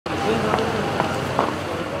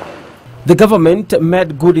The government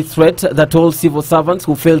made good its threat that all civil servants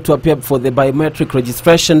who fail to appear for the biometric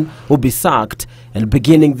registration will be sacked. And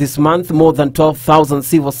beginning this month, more than 12,000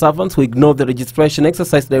 civil servants who ignore the registration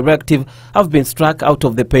exercise directive have been struck out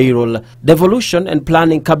of the payroll. Devolution and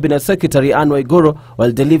Planning Cabinet Secretary Anne Waiguru,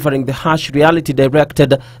 while delivering the harsh reality,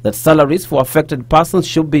 directed that salaries for affected persons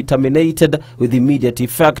should be terminated with immediate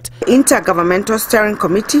effect. The Intergovernmental Steering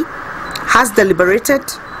Committee has deliberated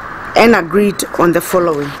and agreed on the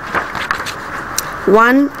following.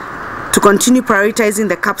 1, to continue prioritizing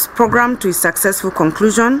the CAPS program to its successful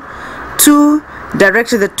conclusion. 2,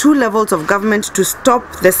 direct the 2 levels of government to stop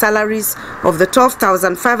the salaries of the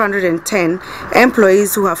 12,510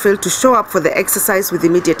 employees who have failed to show up for the exercise with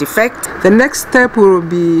immediate effect. The next step will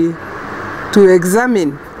be to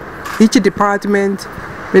examine each department,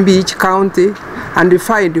 maybe each county, and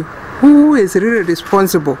decide who is really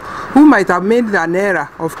responsible, who might have made an error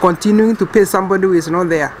of continuing to pay somebody who is not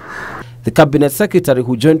there. The Cabinet Secretary,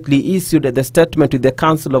 who jointly issued the statement with the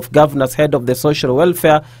Council of Governors head of the Social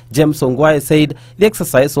Welfare, James Ongwae, said the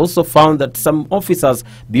exercise also found that some officers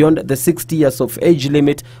beyond the 60 years of age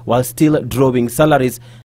limit were still drawing salaries.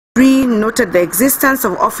 We noted the existence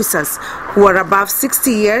of officers who are above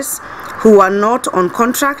 60 years, who are not on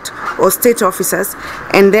contract or state officers,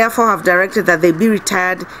 and therefore have directed that they be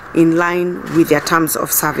retired in line with their terms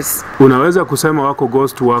of service. Unaweza kusema wako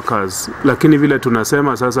ghost workers, lakini vile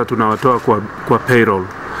tunasema sasa tunawatoa kwa payroll.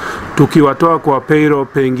 Tukiwatoa kwa payroll,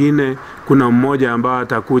 pengine kuna mmoja ambaye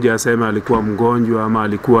atakuja asema alikuwa mgonjwa ama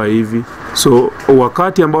alikuwa hivi. So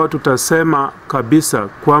wakati ambao tutasema kabisa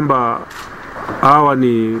kwamba hawa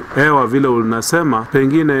ni hewa vile unasema,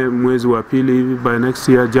 pengine mwezi wa pili hivi, by next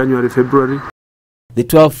year, January, February. The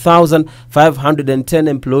 12,510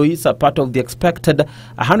 employees are part of the expected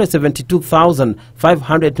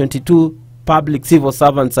 172,522 public civil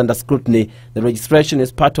servants under scrutiny. The registration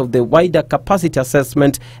is part of the wider capacity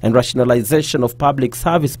assessment and rationalization of public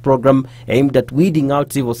service program aimed at weeding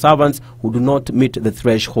out civil servants who do not meet the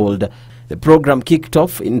threshold. The program kicked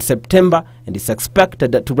off in September and is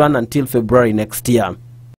expected to run until February next year.